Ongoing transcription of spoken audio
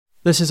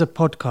This is a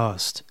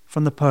podcast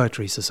from the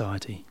Poetry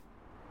Society.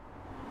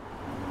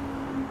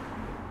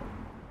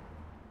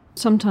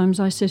 Sometimes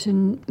I sit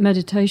in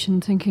meditation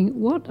thinking,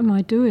 what am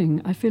I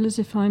doing? I feel as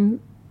if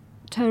I'm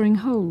tearing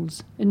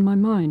holes in my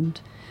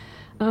mind.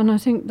 And I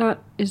think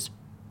that is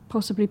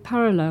possibly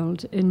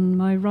paralleled in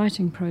my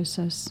writing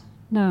process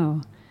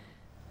now.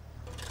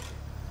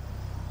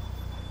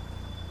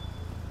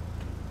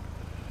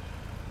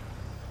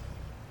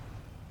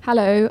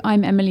 Hello,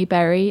 I'm Emily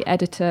Berry,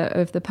 editor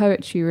of the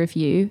Poetry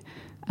Review.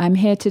 I'm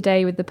here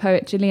today with the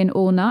poet Gillian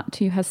Allnutt,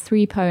 who has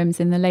 3 poems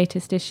in the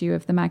latest issue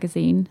of the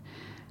magazine.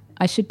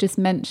 I should just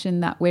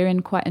mention that we're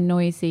in quite a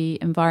noisy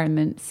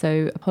environment,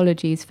 so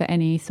apologies for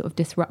any sort of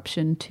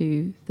disruption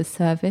to the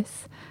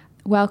service.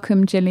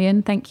 Welcome,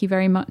 Gillian. Thank you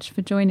very much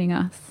for joining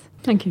us.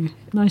 Thank you.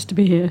 Nice to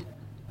be here.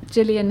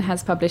 Gillian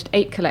has published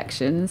 8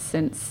 collections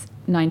since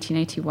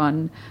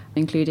 1981,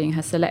 including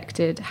her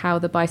selected How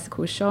the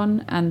Bicycle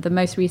Shone and the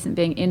most recent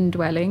being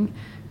Indwelling,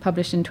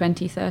 published in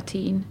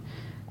 2013.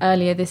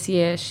 Earlier this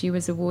year, she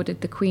was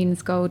awarded the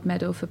Queen's Gold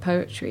Medal for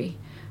Poetry.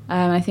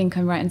 I think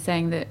I'm right in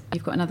saying that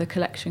you've got another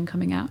collection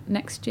coming out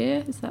next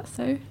year, is that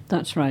so?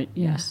 That's right,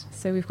 yes. Yeah.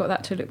 So we've got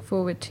that to look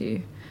forward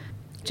to.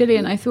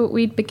 Gillian, I thought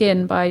we'd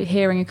begin by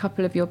hearing a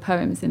couple of your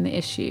poems in the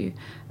issue,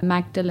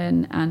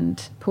 Magdalene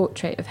and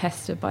Portrait of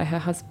Hester by her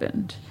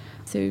husband.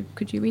 So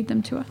could you read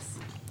them to us?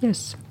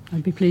 Yes,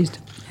 I'd be pleased.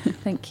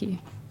 Thank you.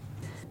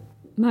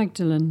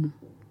 Magdalene,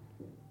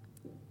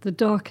 the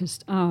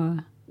darkest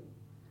hour,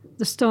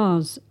 the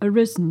stars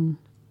arisen,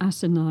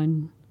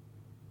 asinine,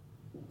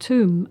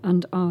 tomb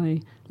and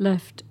I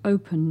left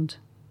opened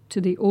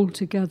to the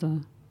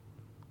altogether.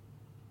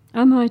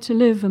 Am I to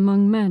live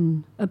among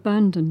men,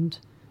 abandoned?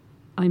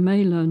 I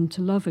may learn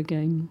to love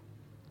again.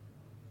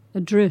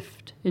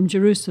 Adrift in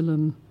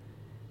Jerusalem,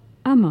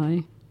 am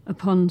I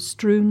upon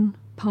strewn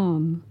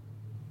palm?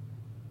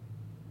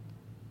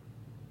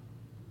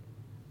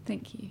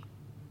 Thank you.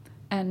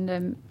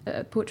 And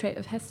a Portrait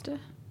of Hester?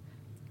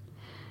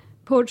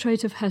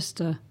 Portrait of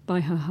Hester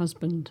by her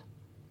husband.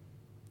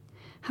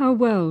 How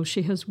well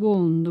she has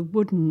worn the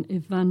wooden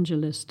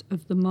evangelist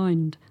of the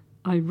mind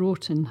I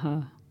wrought in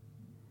her.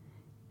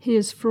 He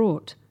is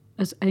fraught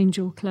as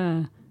Angel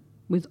Clare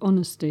with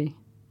honesty,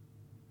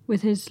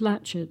 with his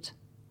latchet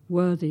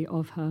worthy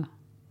of her.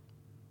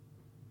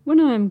 When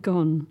I am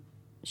gone,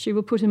 she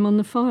will put him on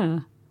the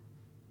fire,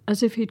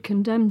 as if he'd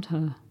condemned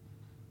her.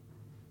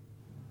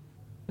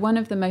 One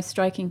of the most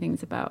striking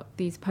things about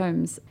these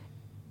poems,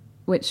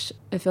 which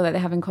I feel like they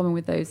have in common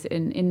with those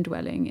in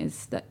Indwelling,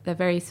 is that they're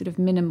very sort of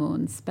minimal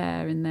and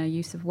spare in their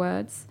use of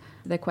words.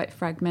 They're quite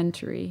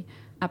fragmentary.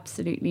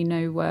 Absolutely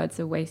no words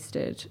are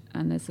wasted,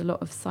 and there's a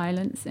lot of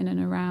silence in and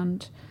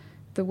around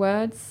the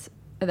words.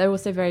 They're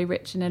also very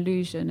rich in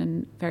illusion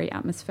and very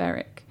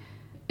atmospheric.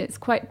 It's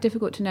quite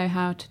difficult to know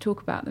how to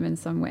talk about them in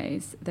some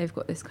ways. They've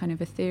got this kind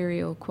of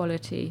ethereal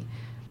quality.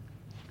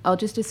 I'll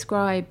just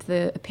describe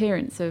the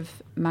appearance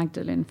of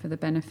Magdalene for the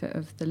benefit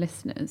of the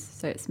listeners.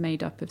 So it's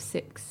made up of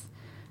 6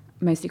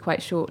 mostly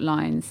quite short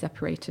lines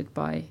separated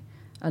by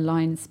a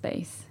line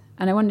space.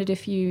 And I wondered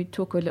if you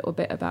talk a little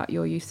bit about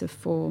your use of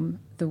form,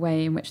 the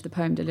way in which the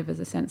poem delivers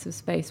a sense of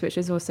space, which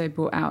is also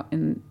brought out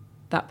in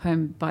that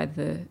poem by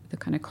the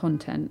kind of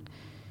content.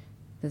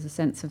 There's a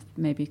sense of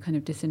maybe kind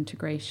of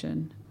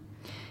disintegration.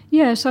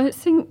 Yes, I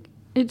think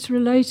it's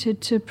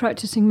related to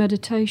practicing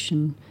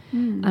meditation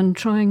and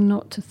trying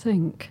not to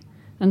think.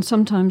 And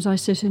sometimes I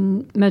sit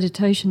in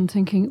meditation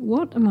thinking,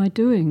 what am I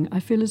doing? I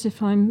feel as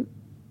if I'm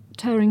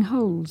tearing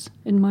holes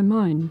in my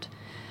mind.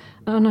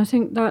 And I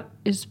think that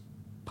is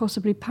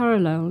possibly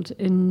paralleled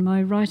in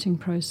my writing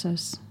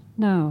process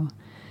now.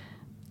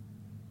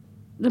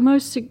 The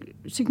most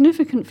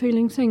significant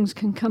feeling things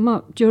can come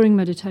up during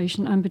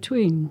meditation and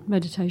between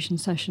meditation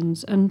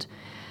sessions. And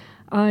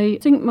I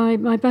think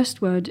my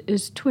best word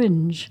is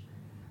twinge.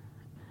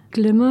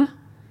 Glimmer.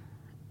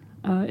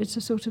 It's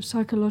a sort of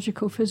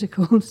psychological,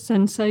 physical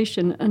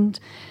sensation,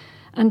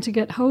 and to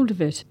get hold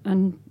of it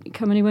and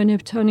come anywhere near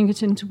turning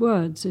it into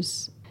words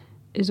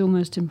is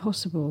almost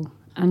impossible.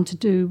 And to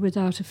do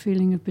without a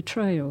feeling of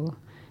betrayal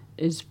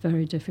is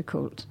very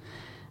difficult.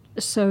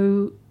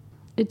 So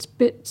it's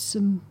bits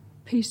and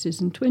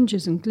pieces and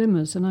twinges and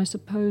glimmers, and I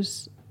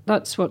suppose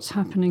that's what's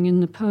happening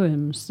in the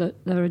poems,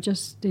 that there are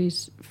just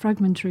these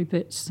fragmentary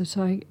bits that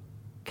I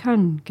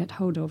can get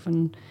hold of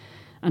and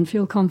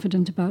feel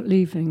confident about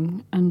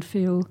leaving and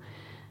feel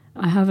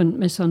I haven't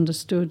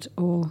misunderstood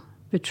or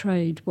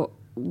betrayed what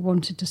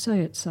wanted to say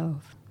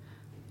itself.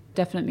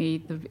 Definitely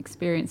the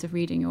experience of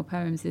reading your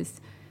poems is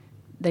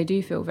they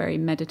do feel very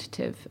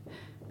meditative,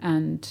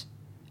 and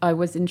I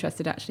was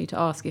interested actually to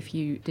ask if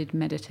you did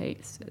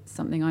meditate. It's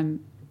something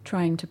I'm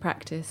trying to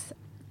practice,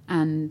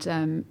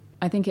 and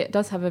I think it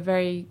does have a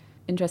very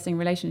interesting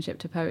relationship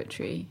to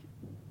poetry,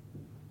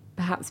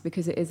 perhaps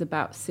because it is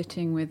about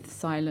sitting with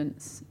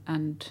silence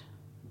and,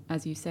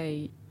 as you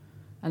say,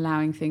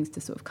 allowing things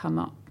to sort of come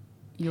up.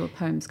 Your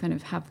poems kind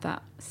of have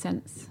that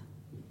sense.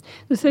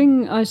 The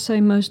thing I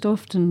say most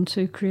often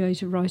to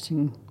creative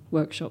writing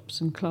workshops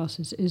and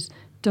classes is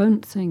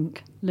don't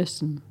think,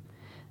 listen.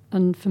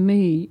 And for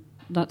me,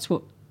 that's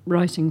what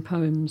writing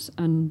poems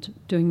and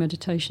doing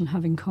meditation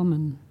have in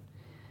common.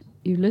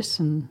 You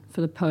listen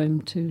for the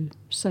poem to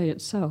say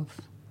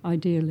itself,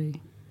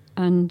 ideally.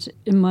 And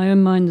in my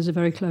own mind, there's a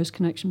very close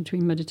connection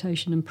between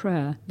meditation and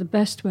prayer. The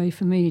best way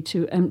for me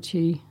to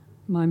empty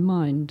my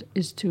mind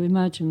is to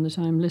imagine that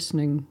I'm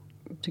listening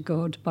to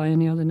God by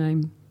any other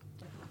name.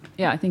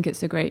 Yeah, I think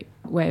it's a great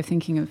way of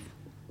thinking of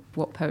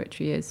what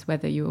poetry is,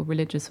 whether you're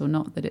religious or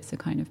not, that it's a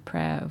kind of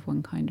prayer of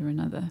one kind or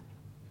another.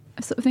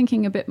 I'm sort of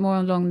thinking a bit more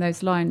along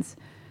those lines.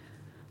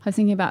 I was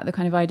thinking about the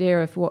kind of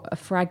idea of what a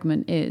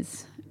fragment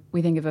is.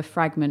 We think of a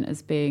fragment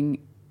as being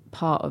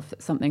part of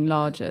something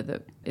larger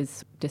that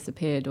is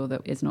disappeared or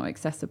that is not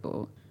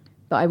accessible.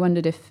 But I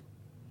wondered if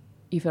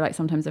you feel like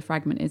sometimes a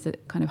fragment is a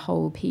kind of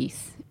whole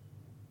piece,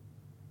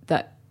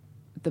 that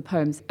the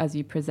poems, as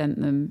you present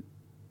them,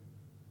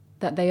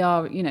 that they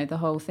are, you know, the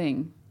whole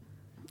thing.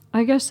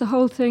 I guess the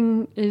whole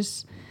thing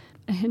is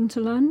a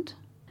hinterland.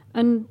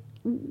 And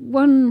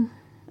one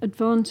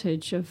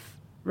advantage of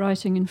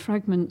writing in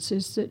fragments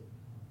is that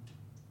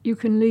you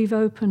can leave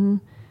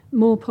open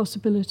more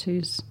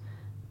possibilities.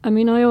 I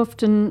mean, I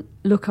often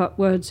look up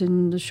words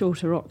in the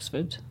shorter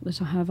Oxford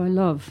that I have. I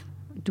love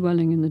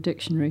dwelling in the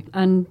dictionary.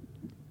 And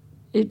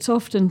it's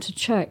often to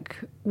check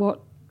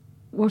what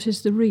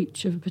is the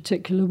reach of a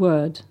particular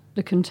word,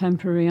 the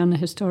contemporary and the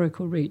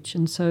historical reach,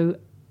 and so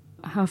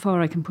how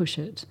far I can push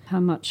it, how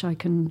much I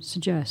can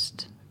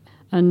suggest.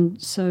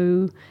 And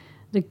so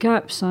the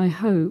gaps, I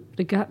hope,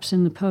 the gaps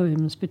in the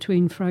poems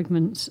between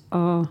fragments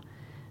are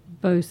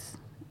both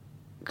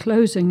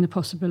closing the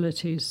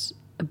possibilities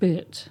a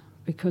bit,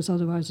 because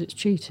otherwise it's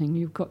cheating.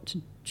 You've got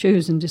to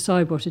choose and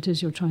decide what it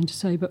is you're trying to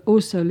say, but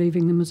also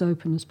leaving them as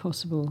open as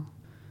possible.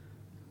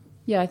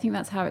 Yeah, I think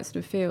that's how it sort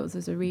of feels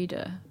as a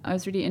reader. I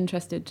was really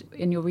interested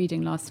in your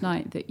reading last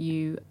night that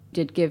you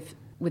did give,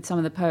 with some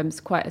of the poems,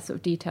 quite a sort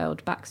of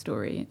detailed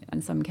backstory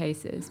in some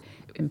cases.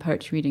 In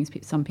poetry readings,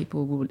 some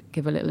people will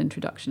give a little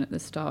introduction at the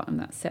start and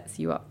that sets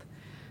you up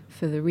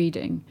for the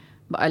reading.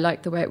 But I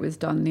like the way it was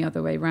done the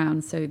other way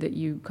round, so that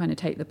you kind of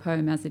take the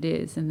poem as it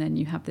is and then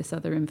you have this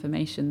other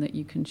information that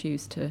you can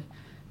choose to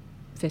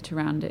fit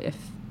around it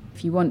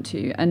if you want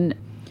to. And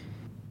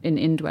in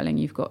Indwelling,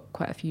 you've got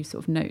quite a few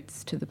sort of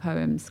notes to the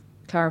poems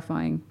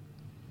clarifying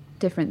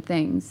different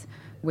things.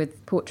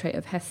 With Portrait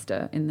of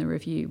Hester in the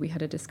review, we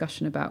had a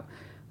discussion about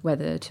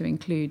whether to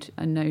include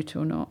a note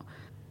or not.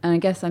 And I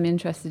guess I'm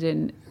interested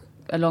in,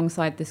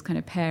 alongside this kind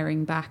of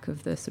paring back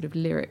of the sort of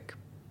lyric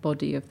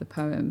body of the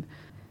poem,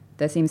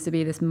 there seems to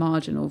be this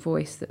marginal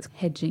voice that's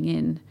hedging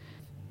in,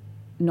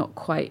 not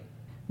quite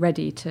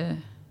ready to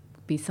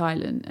be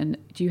silent. And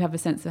do you have a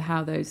sense of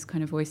how those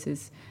kind of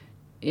voices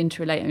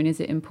interrelate? I mean, is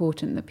it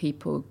important that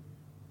people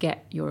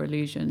get your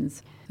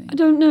allusions? I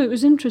don't know. It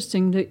was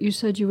interesting that you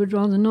said you would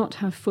rather not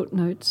have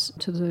footnotes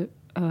to the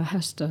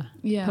Hester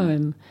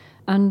poem.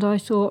 And I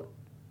thought,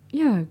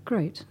 yeah,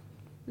 great.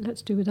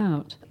 Let's do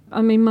without.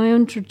 I mean, my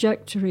own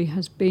trajectory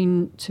has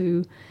been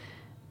to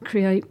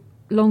create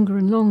longer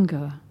and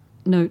longer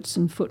notes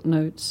and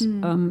footnotes.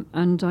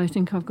 And I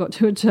think I've got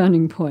to a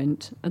turning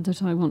point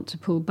that I want to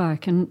pull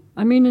back. And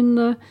I mean, in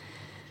the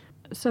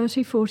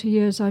 30, 40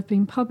 years I've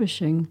been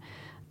publishing,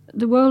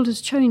 the world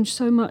has changed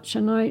so much,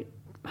 and I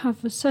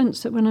have a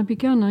sense that when I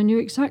began, I knew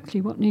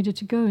exactly what needed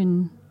to go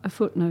in a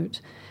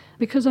footnote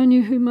because I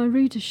knew who my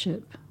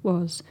readership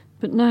was.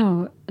 But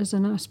now, as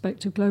an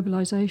aspect of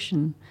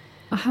globalization,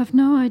 I have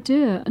no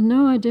idea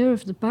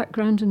of the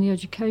background and the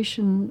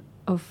education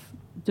of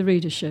the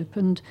readership.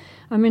 And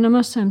I mean, I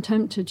must say I'm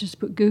tempted just to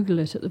put Google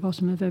it at the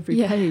bottom of every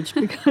page,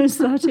 because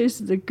that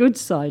is the good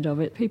side of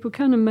it. People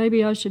can, and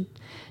maybe I should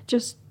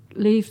just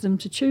leave them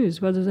to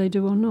choose whether they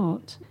do or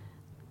not.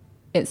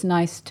 It's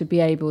nice to be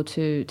able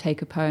to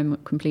take a poem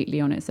completely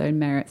on its own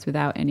merits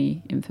without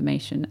any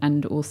information,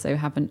 and also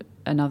have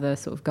another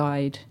sort of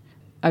guide.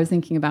 I was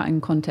thinking about, in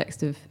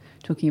context of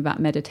talking about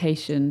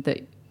meditation,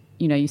 that,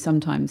 you know, you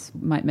sometimes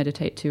might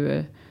meditate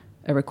to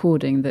a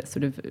recording that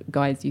sort of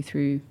guides you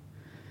through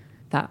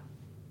that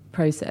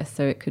process,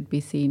 so it could be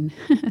seen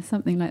as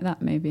something like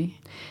that maybe.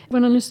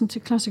 When I listen to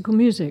classical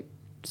music,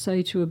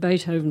 say to a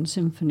Beethoven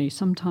symphony,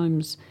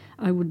 sometimes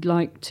I would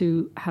like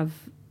to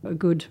have a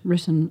good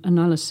written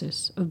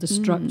analysis of the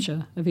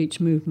structure of each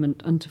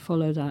movement and to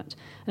follow that.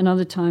 And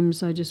other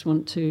times I just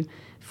want to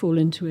fall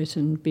into it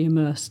and be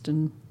immersed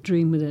and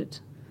dream with it.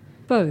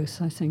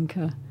 Both, I think,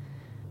 are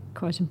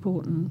quite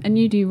important. And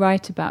you do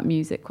write about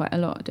music quite a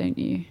lot, don't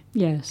you?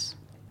 Yes.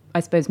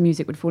 I suppose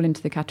music would fall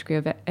into the category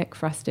of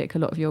ekphrastic. A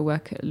lot of your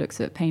work looks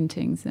at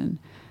paintings and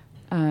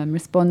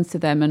responds to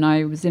them, and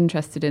I was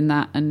interested in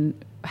that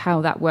and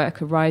how that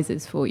work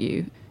arises for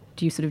you.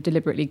 Do you sort of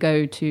deliberately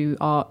go to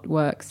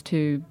artworks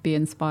to be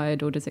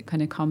inspired, or does it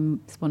kind of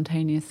come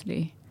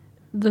spontaneously?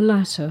 The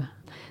latter.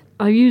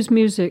 I use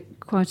music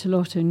quite a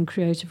lot in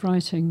creative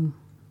writing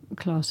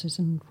classes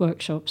and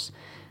workshops,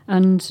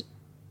 and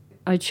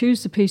I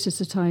choose the pieces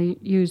that I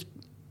use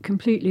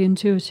completely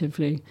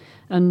intuitively,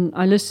 and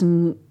I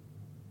listen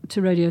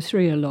to Radio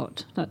 3 a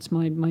lot. That's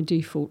my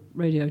default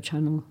radio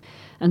channel.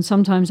 And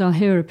sometimes I'll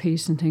hear a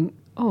piece and think,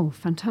 oh,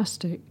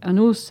 fantastic. And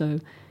also,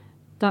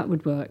 that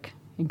would work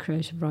in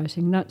creative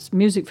writing. That's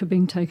music for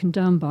being taken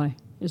down by,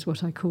 is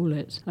what I call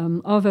it.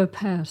 Arvo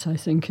Pärt, I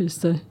think, is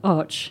the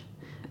arch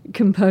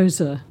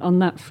composer on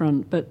that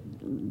front, but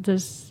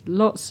there's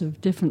lots of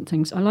different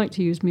things. I like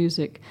to use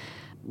music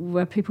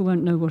where people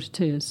won't know what it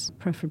is,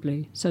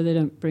 preferably, so they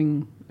don't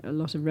bring a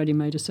lot of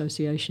ready-made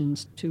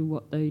associations to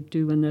what they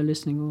do when they're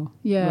listening or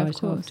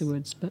write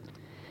afterwards. But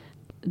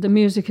the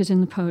music is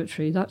in the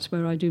poetry. That's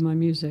where I do my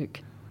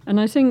music. And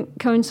I think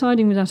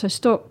coinciding with that, I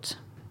stopped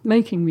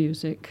making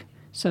music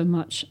so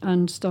much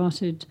and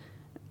started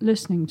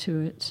listening to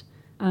it.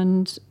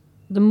 And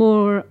the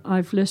more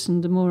I've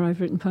listened, the more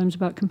I've written poems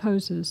about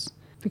composers.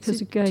 Because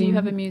so again, do you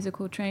have a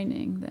musical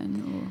training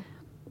then, or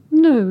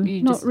no,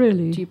 not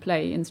really. Do you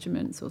play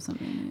instruments or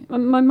something?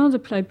 My mother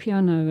played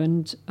piano,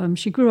 and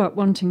she grew up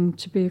wanting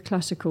to be a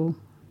classical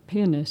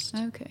pianist.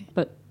 Okay,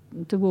 but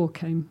the war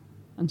came,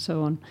 and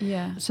so on.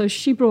 Yeah. So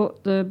she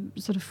brought the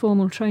sort of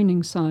formal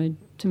training side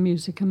to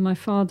music, and my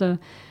father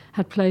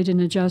had played in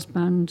a jazz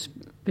band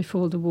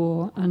before the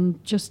war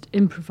and just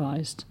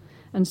improvised,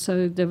 and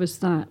so there was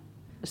that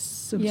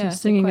sort of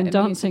singing and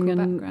dancing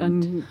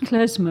and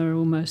klezmer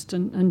almost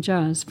and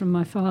jazz from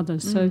my father.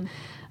 So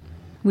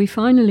we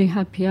finally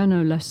had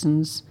piano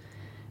lessons,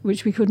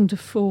 which we couldn't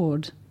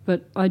afford,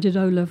 but I did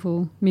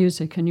O-level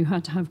music, and you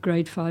had to have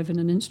grade 5 in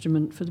an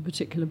instrument for the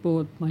particular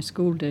board my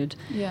school did.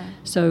 Yeah.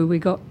 So we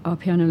got our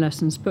piano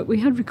lessons, but we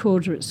had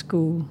recorder at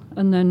school,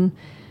 and then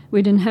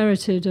we'd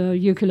inherited a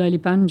ukulele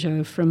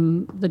banjo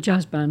from the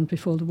jazz band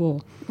before the war.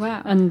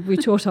 Wow. And we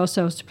taught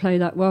ourselves to play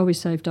that while we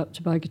saved up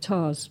to buy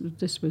guitars.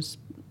 This was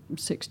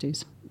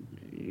 60s.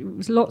 It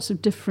was lots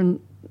of different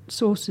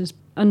sources.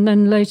 And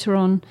then later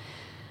on,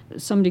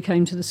 somebody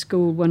came to the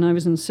school when I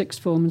was in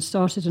sixth form and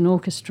started an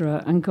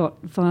orchestra and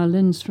got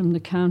violins from the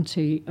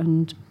county,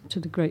 and to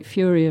the great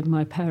fury of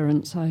my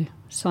parents, I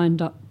signed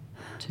up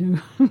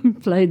to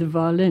play the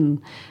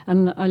violin,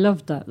 and I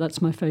loved that. That's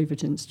my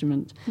favourite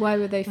instrument. Why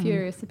were they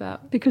furious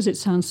about? Because it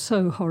sounds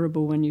so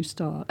horrible when you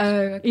start. Oh,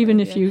 okay, even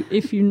if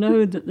you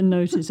know that the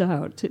note is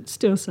out, it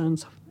still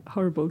sounds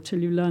horrible till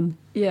you learn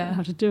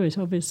how to do it,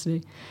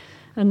 obviously.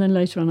 And then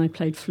later on I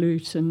played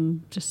flute,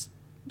 and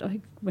I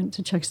went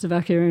to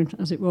Czechoslovakia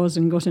as it was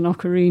and got an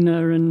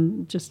ocarina,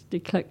 and just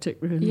eclectic,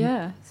 really.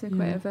 Yeah, so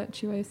quite a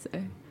virtuoso.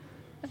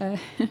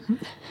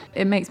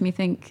 It makes me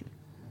think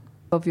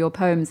of your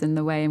poems and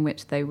the way in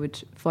which they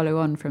would follow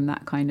on from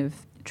that kind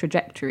of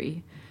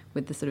trajectory,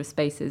 with the sort of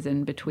spaces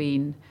in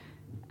between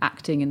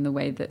acting in the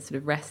way that sort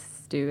of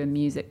rests do and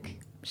music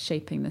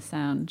shaping the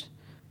sound.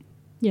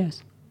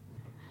 Yes.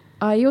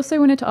 I also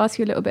wanted to ask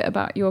you a little bit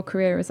about your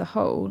career as a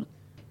whole.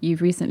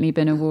 You've recently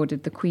been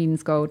awarded the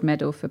Queen's Gold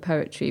Medal for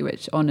Poetry,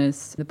 which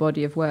honours the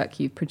body of work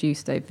you've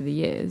produced over the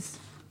years.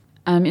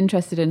 I'm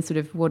interested in sort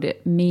of what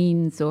it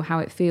means or how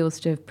it feels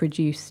to have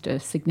produced a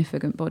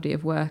significant body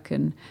of work,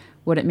 and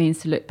what it means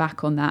to look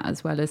back on that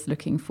as well as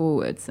looking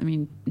forwards. I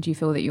mean, do you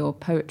feel that your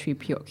poetry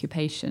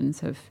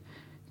preoccupations have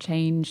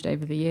changed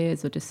over the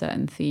years, or do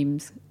certain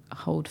themes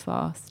hold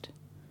fast?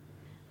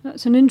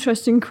 That's an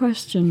interesting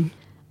question.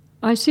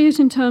 I see it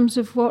in terms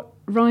of what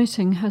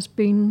writing has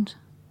been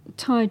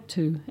tied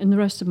to in the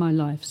rest of my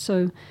life.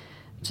 So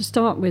to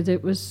start with,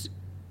 it was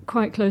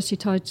quite closely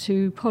tied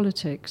to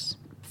politics,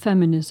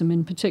 feminism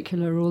in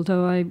particular,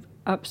 although I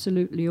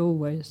absolutely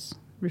always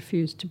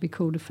refused to be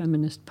called a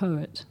feminist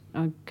poet.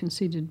 I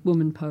conceded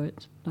woman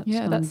poet.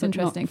 That's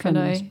interesting. Can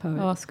I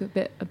ask a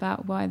bit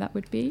about why that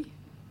would be?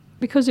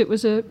 Because it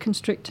was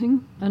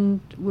constricting and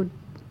would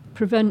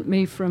prevent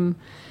me from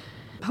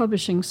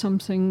publishing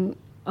something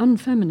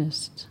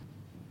unfeminist.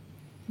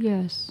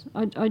 Yes,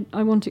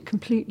 I want it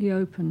completely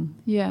open.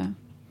 Yeah.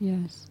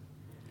 Yes.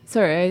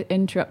 Sorry, I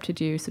interrupted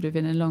you sort of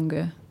in a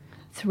longer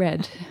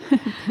thread.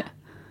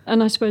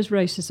 And I suppose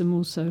racism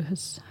also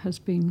has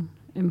been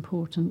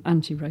important,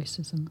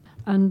 anti-racism.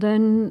 And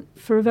then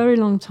for a very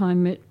long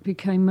time it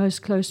became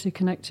most closely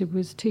connected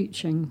with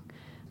teaching.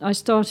 I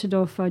started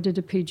off, I did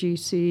a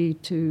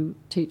PGCE to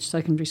teach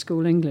secondary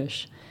school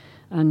English,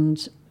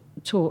 and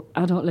taught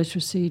adult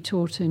literacy,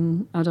 taught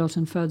in adult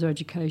and further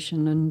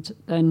education, and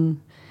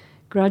then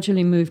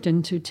gradually moved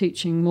into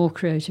teaching more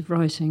creative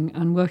writing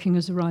and working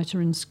as a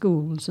writer in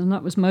schools. And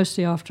that was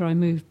mostly after I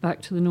moved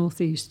back to the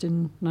Northeast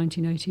in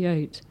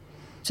 1988,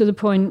 to the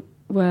point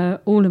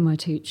where all of my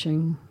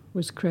teaching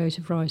was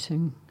creative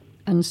writing.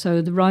 And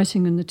so the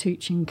writing and the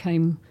teaching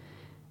came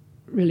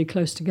really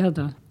close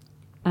together.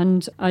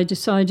 And I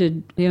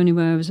decided the only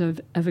way I was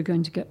ever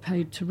going to get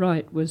paid to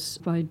write was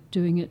by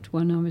doing it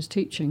when I was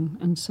teaching.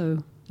 And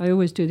so I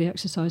always do the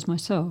exercise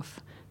myself.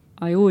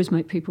 I always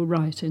make people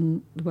write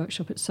in the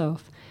workshop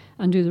itself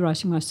and do the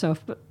writing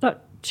myself. But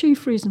that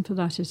chief reason for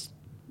that is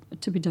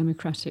to be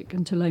democratic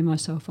and to lay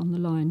myself on the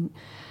line.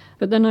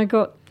 But then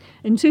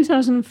in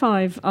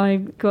 2005, I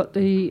got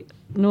the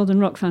Northern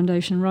Rock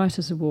Foundation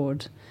Writers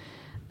Award.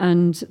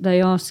 And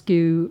they ask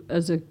you,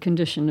 as a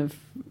condition of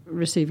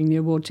receiving the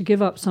award, to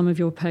give up some of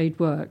your paid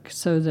work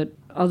so that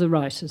other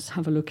writers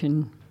have a look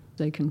in.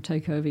 They can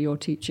take over your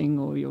teaching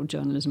or your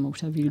journalism or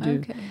whatever you do.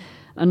 Okay.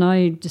 And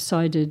I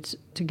decided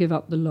to give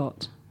up the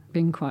lot,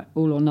 being quite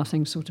all or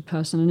nothing sort of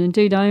person. And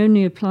indeed, I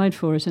only applied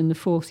for it in the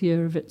 4th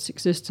year of its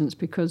existence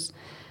because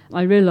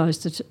I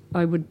realised that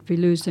I would be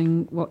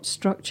losing what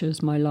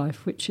structures my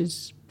life, which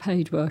is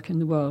paid work in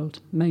the world,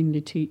 mainly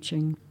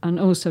teaching, and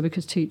also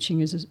because teaching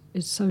is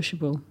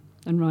sociable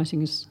and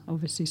writing is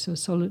obviously so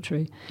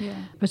solitary.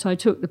 Yeah. But I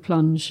took the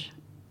plunge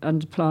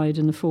and applied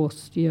in the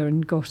 4th year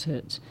and got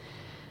it,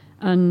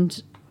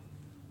 and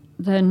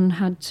then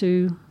had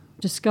to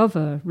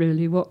discover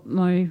really what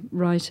my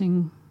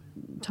writing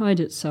tied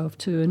itself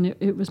to, and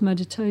it was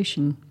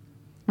meditation.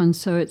 And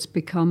so it's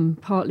become,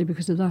 partly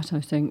because of that,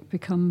 I think,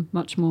 become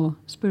much more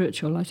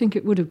spiritual. I think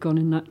it would have gone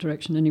in that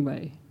direction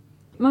anyway.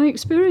 My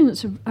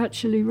experience of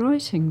actually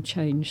writing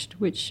changed,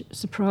 which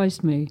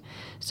surprised me.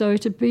 So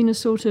it had been a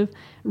sort of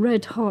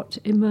red-hot,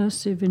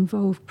 immersive,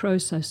 involved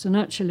process, and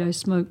actually I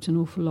smoked an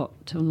awful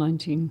lot till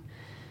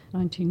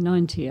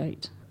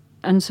 1998.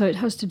 And so it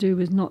has to do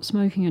with not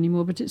smoking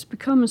anymore, but it's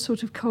become a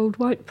sort of cold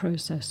white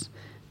process,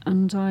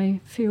 and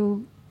I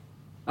feel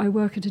I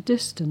work at a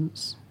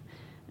distance.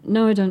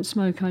 No, I don't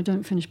smoke, I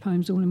don't finish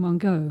poems all in one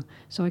go,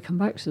 so I come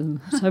back to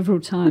them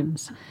several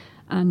times.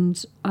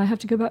 And I have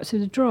to go back to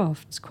the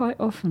drafts quite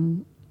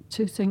often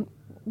to think,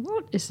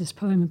 what is this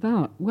poem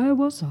about? Where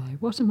was I?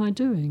 What am I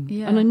doing?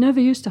 Yeah. And I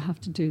never used to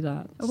have to do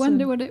that. I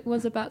wonder what it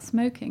was about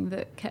smoking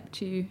that kept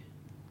you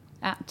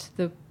at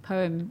the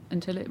poem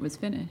until it was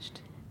finished.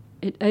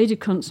 It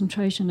aided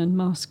concentration and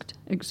masked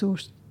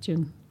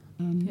exhaustion.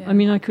 Yeah. I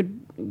mean, I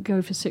could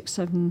go for 6,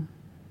 7,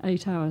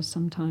 8 hours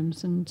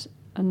sometimes, and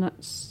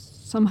that's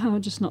somehow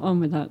just not on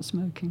without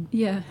smoking.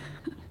 Yeah.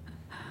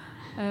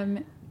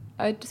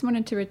 I just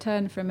wanted to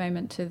return for a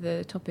moment to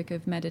the topic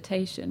of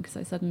meditation, because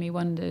I suddenly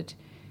wondered,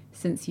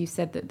 since you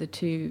said that the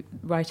two,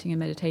 writing and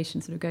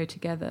meditation, sort of go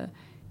together,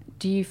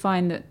 do you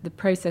find that the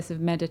process of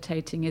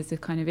meditating is a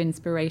kind of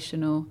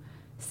inspirational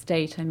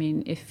state? I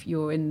mean, if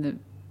you're in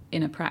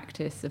a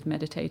practice of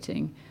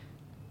meditating,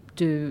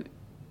 do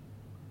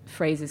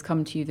phrases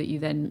come to you that you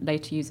then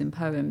later use in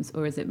poems,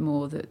 or is it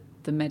more that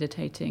the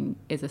meditating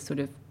is a sort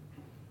of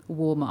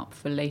warm-up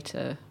for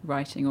later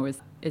writing, or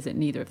is it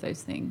neither of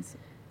those things?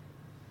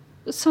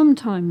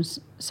 Sometimes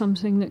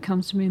something that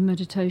comes to me in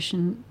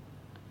meditation,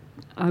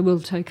 I will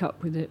take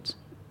up with it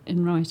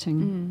in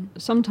writing.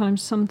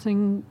 Sometimes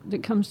something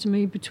that comes to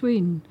me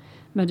between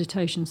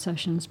meditation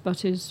sessions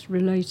but is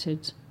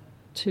related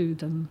to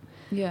them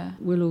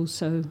will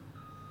also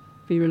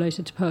be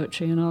related to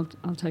poetry, and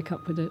I'll take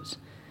up with it.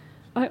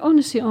 I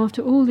honestly,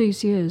 after all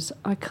these years,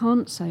 I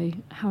can't say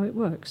how it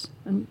works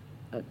and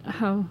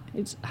how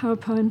a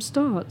poem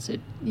starts.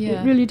 It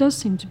really does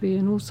seem to be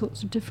in all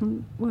sorts of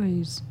different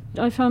ways.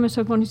 I found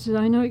myself wanting to say,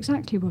 I know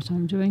exactly what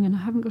I'm doing and I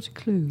haven't got a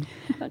clue.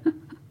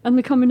 And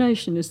the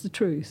combination is the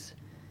truth.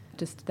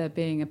 Just there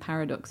being a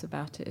paradox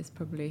about it is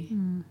probably,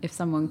 if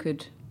someone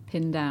could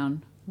pin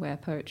down where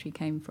poetry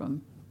came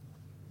from,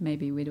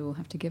 maybe we'd all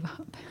have to give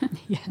up.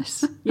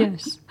 Yes,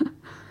 yes.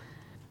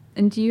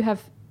 And do you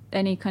have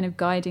any kind of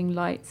guiding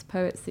lights,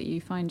 poets that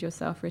you find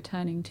yourself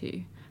returning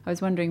to? I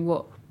was wondering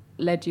what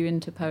led you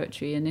into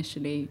poetry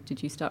initially.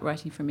 Did you start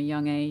writing from a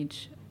young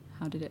age?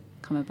 How did it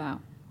come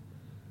about?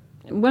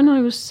 When I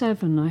was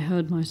 7, I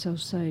heard myself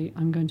say,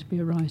 I'm going to be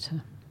a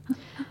writer.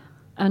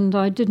 And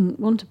I didn't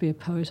want to be a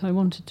poet, I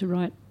wanted to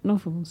write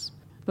novels.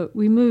 But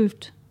we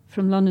moved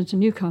from London to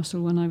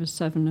Newcastle when I was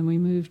 7, and we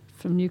moved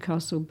from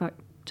Newcastle back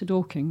to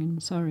Dorking in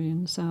Surrey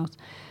in the south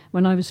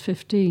when I was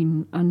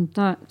 15, and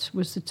that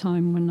was the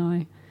time when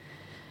I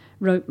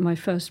wrote my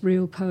first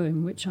real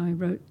poem, which I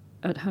wrote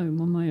at home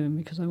on my own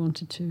because I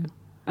wanted to.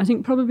 I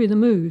think probably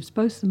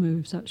both the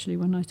moves actually,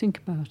 when I think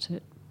about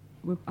it,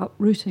 were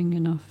uprooting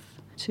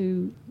enough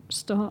to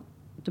start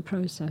the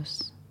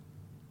process.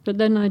 But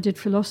then I did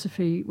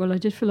philosophy. Well, I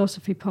did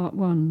philosophy part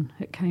 1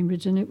 at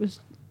Cambridge, and it was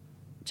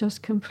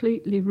just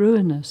completely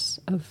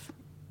ruinous of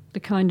the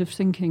kind of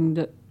thinking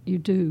that you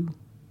do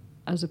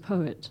as a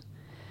poet.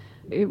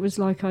 It was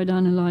like I'd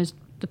analysed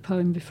the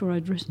poem before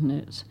I'd written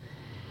it.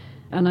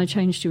 And I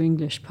changed to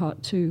English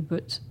part 2,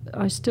 but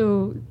I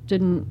still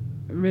didn't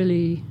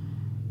really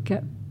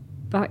get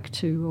back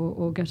to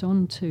or get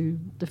on to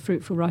the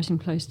fruitful writing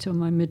place till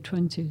my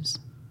mid-20s.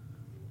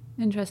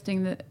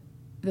 Interesting that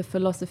the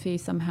philosophy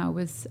somehow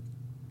was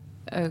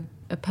a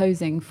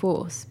opposing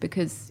force,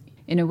 because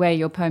in a way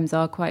your poems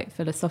are quite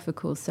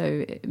philosophical,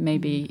 so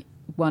maybe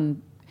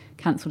one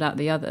cancelled out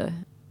the other.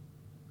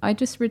 I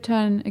just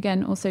return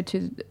again also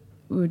to,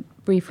 we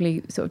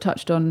briefly sort of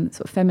touched on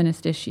sort of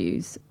feminist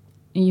issues.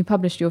 You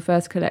published your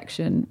first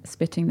collection,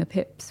 Spitting the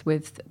Pips,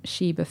 with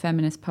Sheba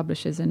Feminist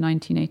Publishers in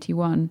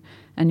 1981,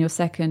 and your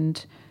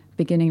second,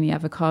 Beginning the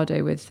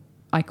Avocado, with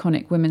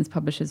iconic women's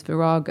publishers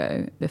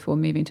Virago, before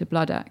moving to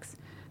Blood Axe.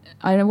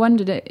 I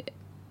wondered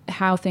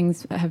how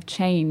things have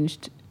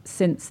changed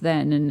since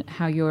then, and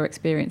how your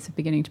experience of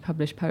beginning to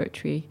publish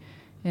poetry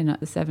in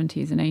the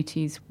 70s and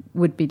 80s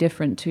would be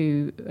different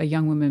to a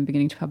young woman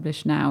beginning to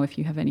publish now, if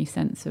you have any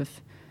sense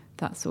of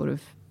that sort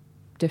of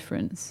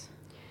difference.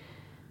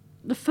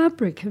 The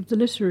fabric of the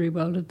literary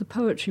world, of the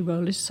poetry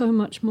world, is so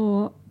much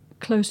more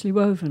closely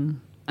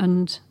woven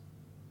and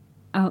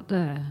out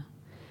there.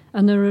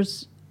 And there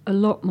is a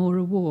lot more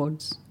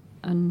rewards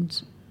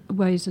and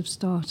ways of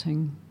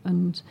starting.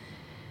 And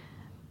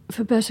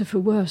for better, for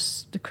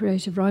worse, the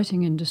creative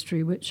writing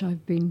industry, which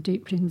I've been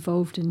deeply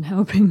involved in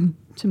helping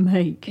to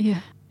make,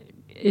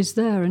 is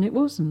there, and it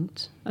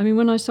wasn't. I mean,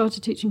 when I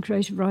started teaching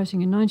creative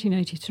writing in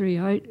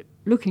 1983,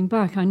 looking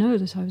back, I know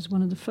that I was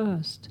one of the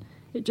first.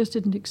 It just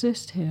didn't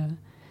exist here.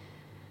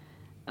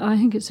 I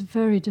think it's a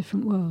very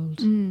different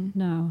world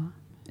now.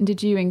 And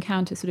did you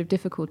encounter sort of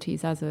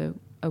difficulties as a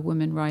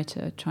woman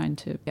writer trying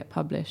to get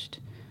published?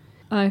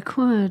 I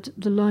acquired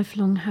the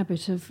lifelong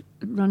habit of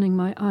running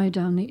my eye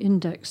down the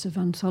index of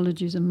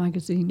anthologies and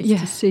magazines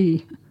to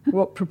see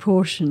what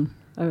proportion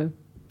of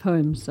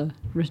poems are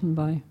written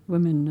by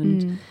women.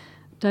 And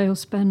Dale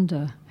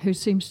Spender, who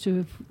seems to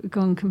have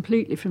gone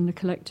completely from the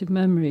collective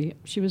memory.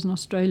 She was an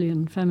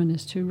Australian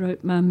feminist who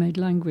wrote Man-Made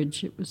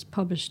Language. It was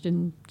published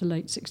in the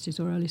late 60s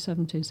or early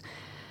 70s.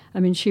 I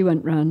mean, she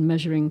went round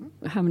measuring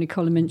how many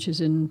column inches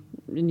in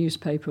a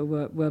newspaper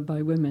were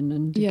by women,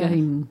 and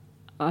again,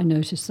 I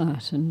noticed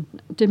that and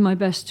did my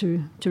best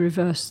to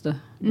reverse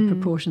the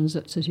proportions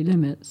at city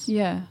limits.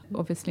 Yeah,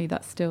 obviously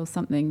that's still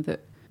something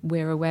that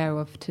we're aware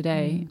of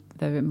today,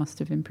 though it must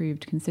have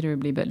improved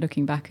considerably. But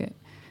looking back at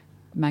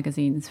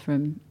magazines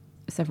from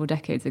several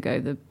decades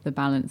ago, the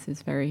balance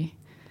is very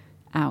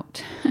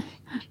out.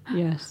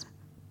 Yes.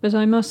 But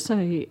I must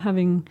say,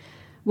 having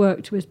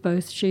worked with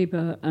both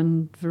Sheba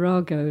and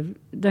Virago,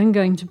 then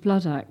going to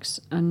Blood Axe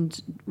and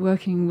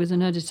working with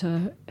an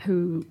editor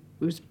who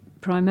was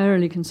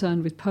primarily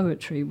concerned with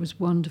poetry was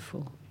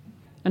wonderful.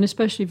 And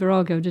especially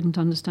Virago didn't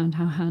understand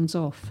how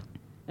hands-off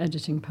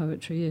editing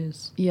poetry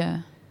is.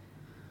 Yeah.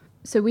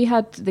 So we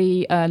had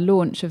the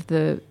launch of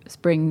the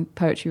Spring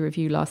Poetry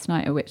Review last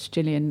night, at which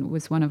Gillian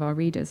was one of our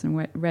readers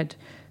and read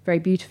very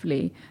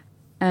beautifully.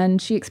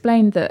 And she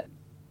explained that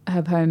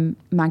her poem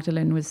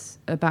Magdalene was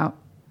about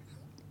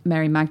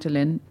Mary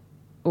Magdalene,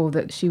 or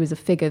that she was a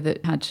figure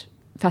that had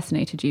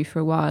fascinated you for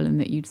a while and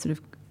that you'd sort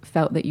of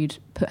felt that you'd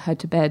put her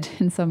to bed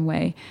in some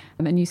way.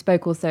 And you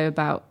spoke also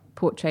about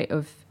Portrait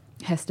of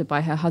Hester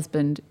by her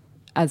husband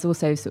as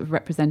also sort of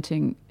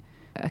representing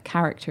a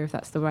character, if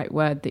that's the right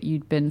word, that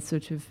you'd been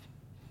sort of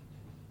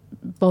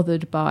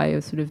bothered by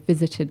or sort of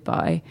visited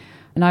by.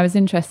 And I was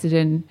interested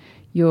in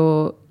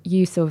your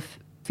use of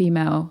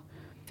female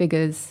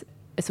figures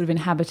sort of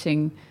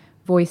inhabiting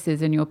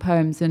voices in your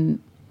poems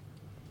and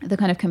the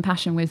kind of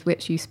compassion with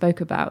which you spoke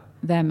about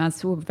them as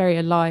sort of very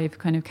alive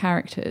kind of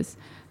characters.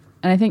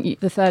 And I think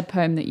the third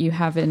poem that you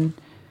have in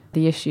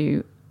the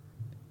issue,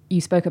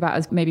 you spoke about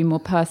as maybe more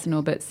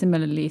personal, but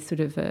similarly sort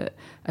of a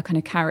kind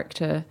of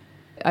character.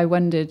 I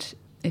wondered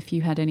if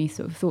you had any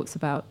sort of thoughts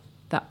about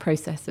that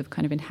process of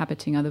kind of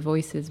inhabiting other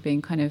voices,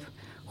 being kind of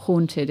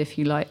haunted, if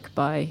you like,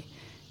 by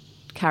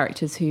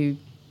characters who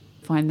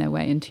find their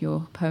way into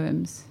your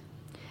poems.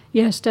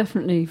 Yes,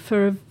 definitely.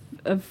 For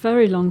a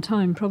very long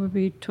time,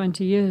 probably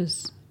 20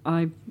 years,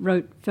 I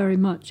wrote very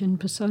much in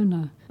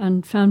persona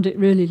and found it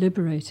really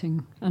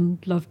liberating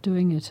and loved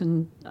doing it.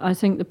 And I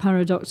think the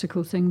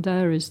paradoxical thing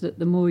there is that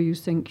the more you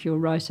think you're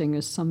writing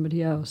as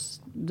somebody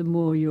else, the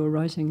more you're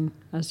writing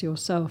as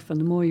yourself and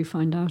the more you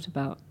find out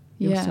about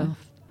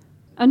yourself.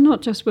 And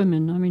not just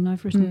women. I mean,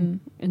 I've written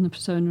in the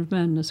persona of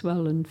men as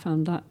well and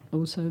found that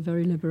also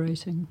very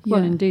liberating. Yeah.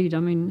 Well, indeed. I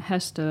mean,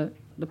 Hester,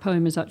 the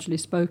poem is actually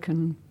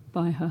spoken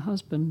by her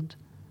husband.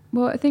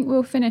 Well, I think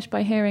we'll finish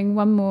by hearing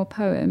one more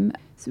poem.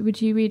 So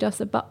would you read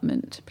us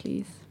Abutment,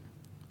 please?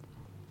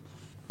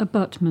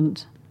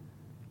 Abutment.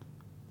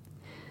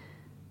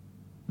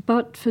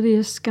 But for the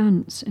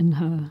askance in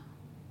her,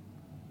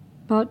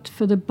 but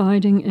for the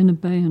biding in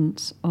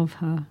abeyance of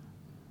her,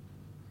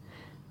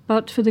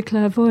 but for the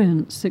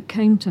clairvoyance that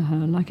came to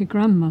her like a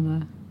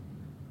grandmother,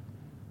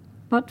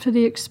 but for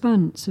the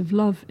expanse of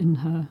love in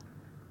her,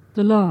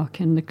 the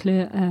lark in the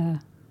clear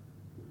air,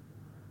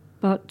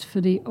 but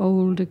for the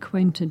old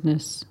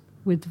acquaintedness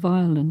with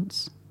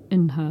violence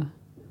in her.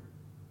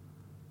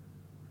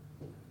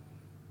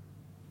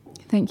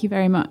 Thank you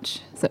very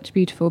much. Such a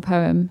beautiful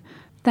poem.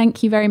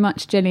 Thank you very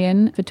much,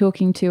 Gillian, for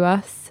talking to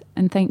us,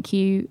 and thank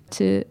you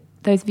to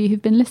those of you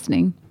who've been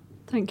listening.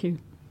 Thank you.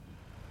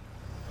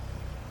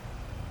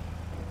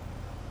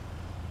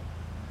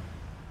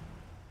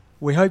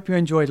 We hope you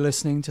enjoyed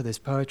listening to this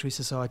Poetry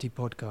Society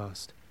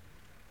podcast.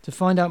 To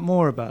find out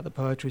more about the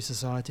Poetry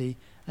Society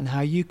and how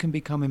you can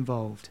become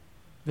involved,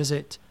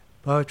 visit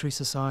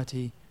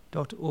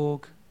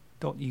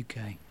poetrysociety.org.uk.